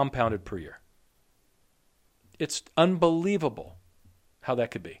 8% compounded per year. It's unbelievable how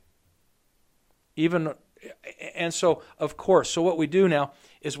that could be. And so, of course, so what we do now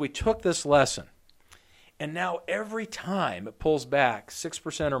is we took this lesson, and now every time it pulls back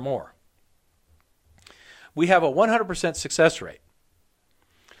 6% or more, we have a 100% success rate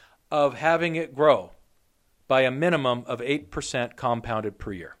of having it grow by a minimum of 8% compounded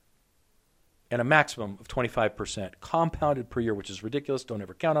per year and a maximum of 25% compounded per year, which is ridiculous. Don't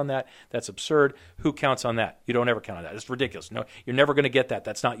ever count on that. That's absurd. Who counts on that? You don't ever count on that. It's ridiculous. No, you're never going to get that.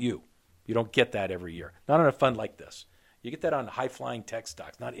 That's not you. You don't get that every year. Not on a fund like this. You get that on high-flying tech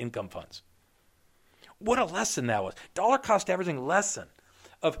stocks, not income funds. What a lesson that was. Dollar cost averaging lesson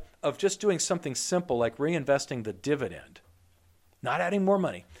of just doing something simple like reinvesting the dividend. Not adding more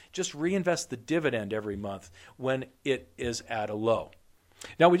money. Just reinvest the dividend every month when it is at a low.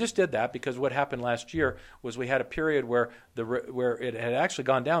 Now, we just did that because what happened last year was we had a period where it had actually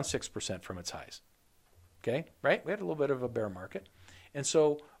gone down 6% from its highs. Okay, right? We had a little bit of a bear market. And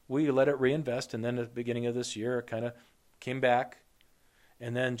so we let it reinvest, and then at the beginning of this year, it kind of came back.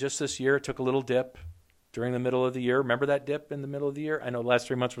 And then just this year, it took a little dip during the middle of the year. Remember that dip in the middle of the year? I know the last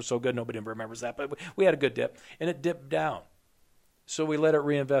 3 months were so good, nobody remembers that, but we had a good dip, and it dipped down. So we let it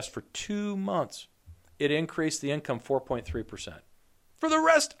reinvest for 2 months. It increased the income 4.3% for the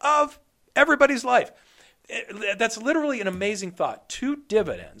rest of everybody's life. That's literally an amazing thought. 2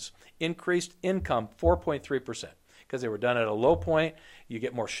 dividends increased income 4.3%. Because they were done at a low point. You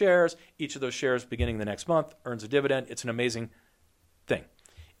get more shares. Each of those shares beginning the next month earns a dividend. It's an amazing thing.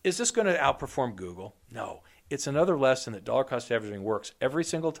 Is this going to outperform Google? No. It's another lesson that dollar cost averaging works every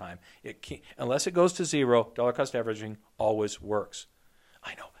single time. Unless it goes to zero, dollar cost averaging always works.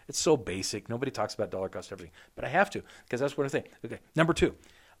 I know. It's so basic. Nobody talks about dollar cost averaging. But I have to because that's what I think. Okay. Number 2,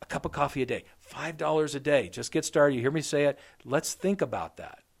 a cup of coffee a day. $5 a day. Just get started. You hear me say it? Let's think about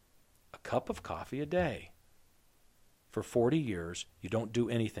that. A cup of coffee a day. For 40 years, you don't do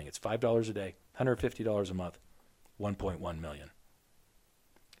anything. It's $5 a day, $150 a month, $1.1 million.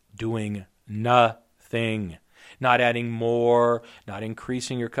 Doing nothing. Not adding more, not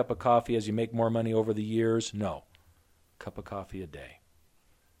increasing your cup of coffee as you make more money over the years. No. Cup of coffee a day.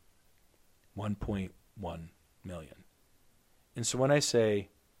 $1.1 million. And so when I say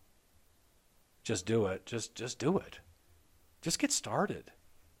just do it, just do it. Just get started.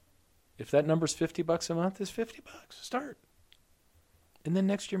 If that number's $50 a month, it's $50. Start. And then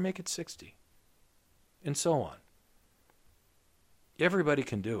next year make it 60. And so on. Everybody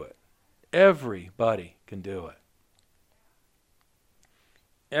can do it. Everybody can do it.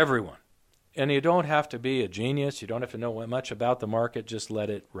 Everyone. And you don't have to be a genius. You don't have to know much about the market. Just let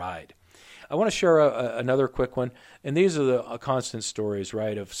it ride. I want to share another quick one. And these are the constant stories,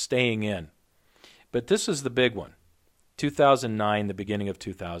 right, of staying in. But this is the big one. 2009, the beginning of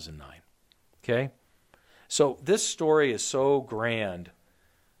 2009. Okay? So this story is so grand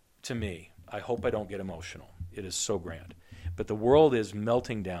to me. I hope I don't get emotional. It is so grand. But the world is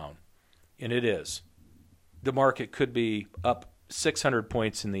melting down, and it is. The market could be up 600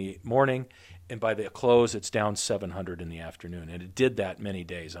 points in the morning, and by the close, it's down 700 in the afternoon. And it did that many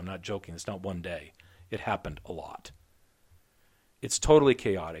days. I'm not joking. It's not one day. It happened a lot. It's totally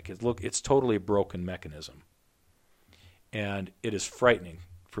chaotic. It's totally a broken mechanism. And it is frightening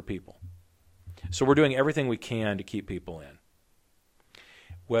for people. So we're doing everything we can to keep people in.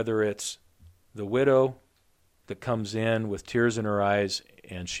 Whether it's the widow that comes in with tears in her eyes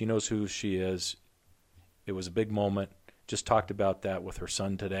and she knows who she is. It was a big moment. Just talked about that with her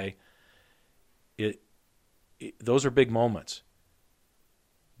son today. Those are big moments.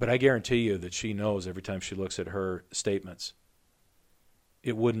 But I guarantee you that she knows every time she looks at her statements,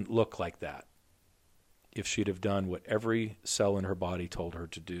 it wouldn't look like that if she'd have done what every cell in her body told her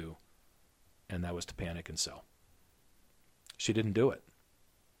to do, and that was to panic and sell. She didn't do it.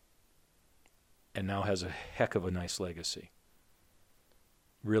 And now has a heck of a nice legacy.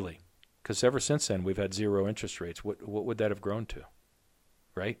 Really. Because ever since then, we've had zero interest rates. What would that have grown to?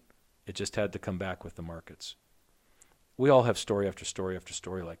 Right? It just had to come back with the markets. We all have story after story after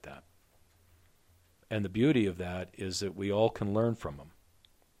story like that. And the beauty of that is that we all can learn from them.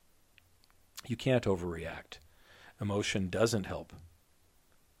 You can't overreact. Emotion doesn't help.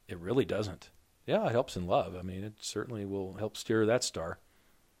 It really doesn't. Yeah, it helps in love. I mean, it certainly will help steer that star.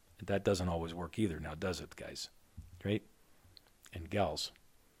 That doesn't always work either now, does it, guys? Right? And gals.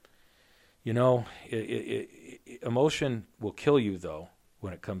 You know, emotion will kill you, though,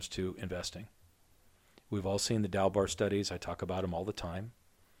 when it comes to investing. We've all seen the Dalbar studies. I talk about them all the time.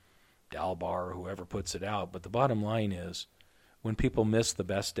 Dalbar, whoever puts it out. But the bottom line is, when people miss the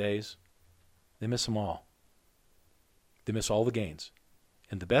best days, they miss them all. They miss all the gains.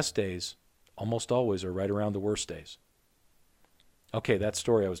 And the best days almost always are right around the worst days. Okay, that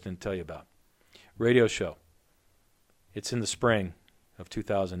story I was going to tell you about. Radio show. It's in the spring of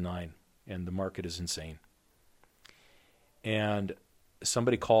 2009, and the market is insane. And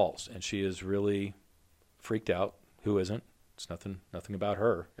somebody calls, and she is really freaked out. Who isn't? It's nothing about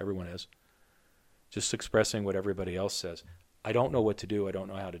her. Everyone is. Just expressing what everybody else says. I don't know what to do. I don't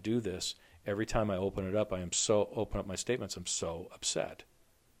know how to do this. Every time I open it up, open up my statements, I'm so upset.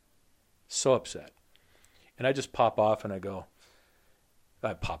 So upset. And I just pop off and I go,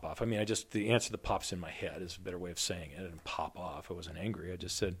 the answer that pops in my head is a better way of saying it. I didn't pop off. I wasn't angry. I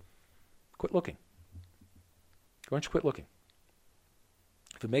just said, quit looking. Why don't you quit looking?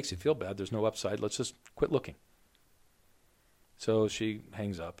 If it makes you feel bad, there's no upside. Let's just quit looking. So she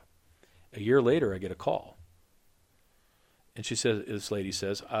hangs up. A year later, I get a call. And this lady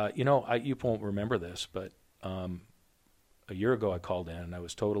says, you won't remember this, but a year ago I called in and I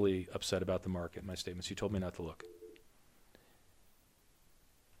was totally upset about the market, my statements. You told me not to look.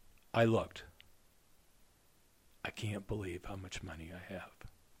 I looked. I can't believe how much money I have.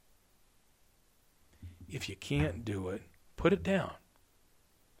 If you can't do it, put it down.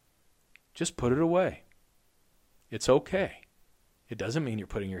 Just put it away. It's okay. It doesn't mean you're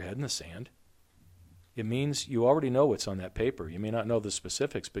putting your head in the sand. It means you already know what's on that paper. You may not know the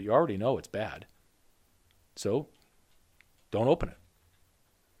specifics, but you already know it's bad. So don't open it.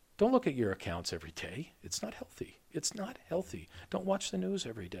 Don't look at your accounts every day. It's not healthy. It's not healthy. Don't watch the news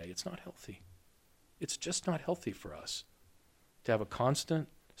every day. It's not healthy. It's just not healthy for us. To have a constant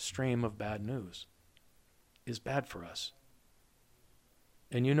stream of bad news is bad for us.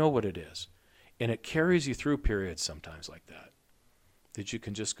 And you know what it is. And it carries you through periods sometimes like that you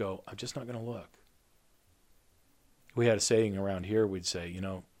can just go, I'm just not going to look. We had a saying around here, we'd say,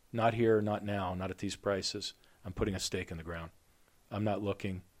 not here, not now, not at these prices. I'm putting a stake in the ground. I'm not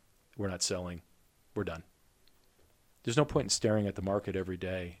looking. We're not selling. We're done. There's no point in staring at the market every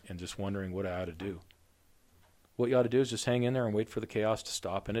day and just wondering what I ought to do. What you ought to do is just hang in there and wait for the chaos to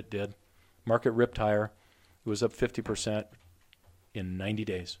stop, and it did. Market ripped higher. It was up 50% in 90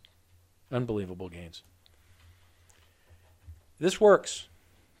 days. Unbelievable gains. This works.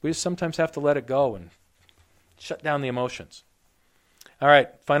 We just sometimes have to let it go and shut down the emotions. All right,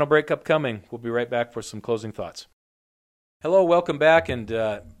 final break upcoming. We'll be right back for some closing thoughts. Hello, welcome back, and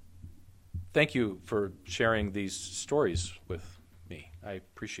thank you for sharing these stories with me. I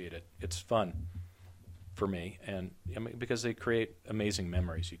appreciate it. It's fun for me, and because they create amazing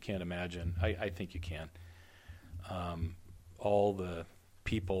memories. You can't imagine. I think you can. All the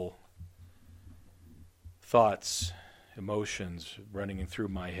people, thoughts, emotions running through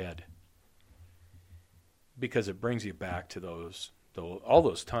my head, because it brings you back to all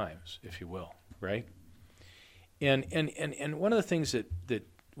those times, if you will, right? And one of the things that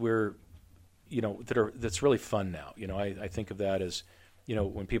we're, that's really fun now. I think of that as,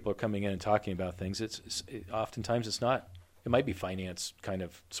 when people are coming in and talking about things, oftentimes it's not. It might be finance, kind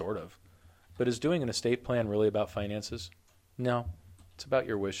of, sort of, but is doing an estate plan really about finances? No, it's about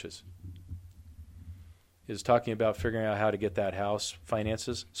your wishes. Is talking about figuring out how to get that house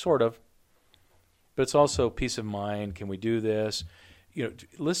finances? Sort of. but it's also peace of mind. Can we do this?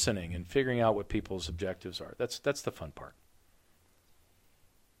 Listening and figuring out what people's objectives are. That's the fun part.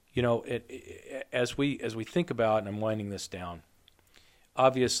 As we think about, and I'm winding this down,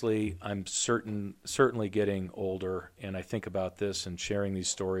 obviously I'm certainly getting older, and I think about this and sharing these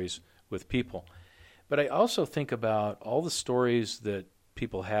stories with people. But I also think about all the stories that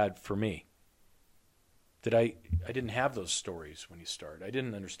people had for me, that I didn't have those stories when you start. I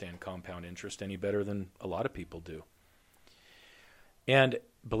didn't understand compound interest any better than a lot of people do. And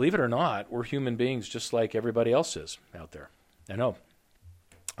believe it or not, we're human beings just like everybody else is out there. I know,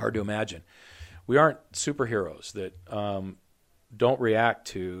 hard to imagine. We aren't superheroes that don't react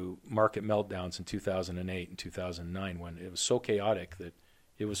to market meltdowns in 2008 and 2009 when it was so chaotic that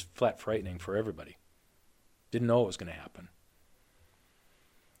it was flat frightening for everybody. Didn't know it was going to happen.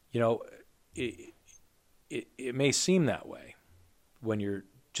 It may seem that way when you're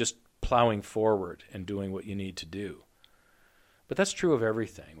just plowing forward and doing what you need to do. But that's true of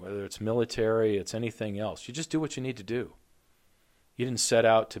everything, whether it's military, it's anything else. You just do what you need to do. You didn't set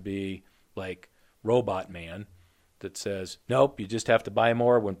out to be like Robot Man that says, nope, you just have to buy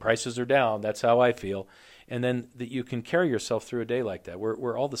more when prices are down. That's how I feel. And then that you can carry yourself through a day like that.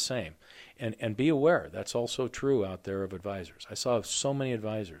 We're all the same. And be aware, that's also true out there of advisors. I saw so many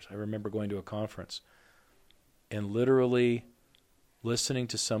advisors. I remember going to a conference and literally listening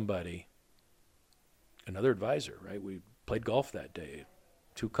to somebody, another advisor, right? We played golf that day.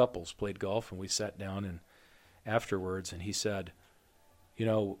 2 couples played golf, and we sat down and afterwards, and he said,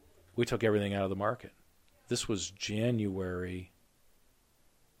 we took everything out of the market. This was January.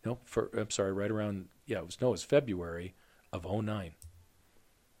 Right around, it was February of 2009.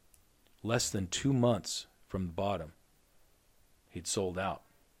 Less than 2 months from the bottom, he'd sold out.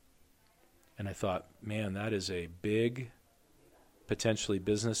 And I thought, man, that is a big, potentially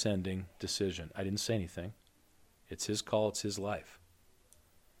business-ending decision. I didn't say anything. It's his call. It's his life.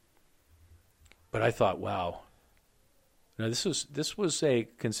 But I thought, wow. Now, this was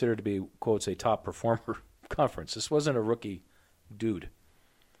considered to be, quotes, a top performer conference. This wasn't a rookie dude.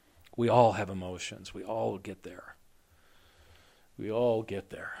 We all have emotions. We all get there.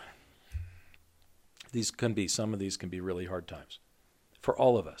 Some of these can be really hard times for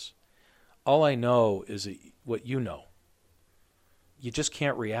all of us. All I know is what you know. You just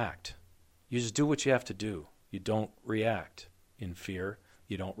can't react. You just do what you have to do. You don't react in fear.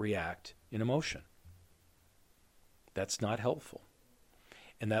 You don't react in emotion. That's not helpful.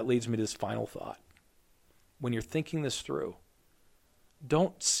 And that leads me to this final thought. When you're thinking this through,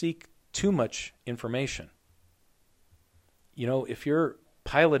 don't seek too much information. If you're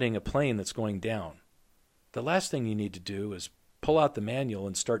piloting a plane that's going down, the last thing you need to do is pull out the manual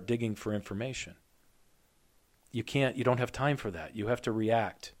and start digging for information. You don't have time for that. You have to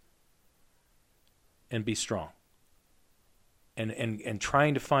react and be strong. And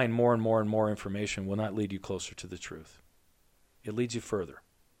trying to find more and more and more information will not lead you closer to the truth. It leads you further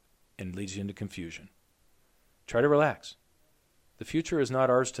and leads you into confusion. Try to relax. The future is not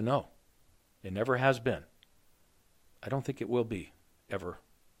ours to know. It never has been. I don't think it will be, ever,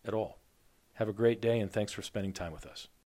 at all. Have a great day, and thanks for spending time with us.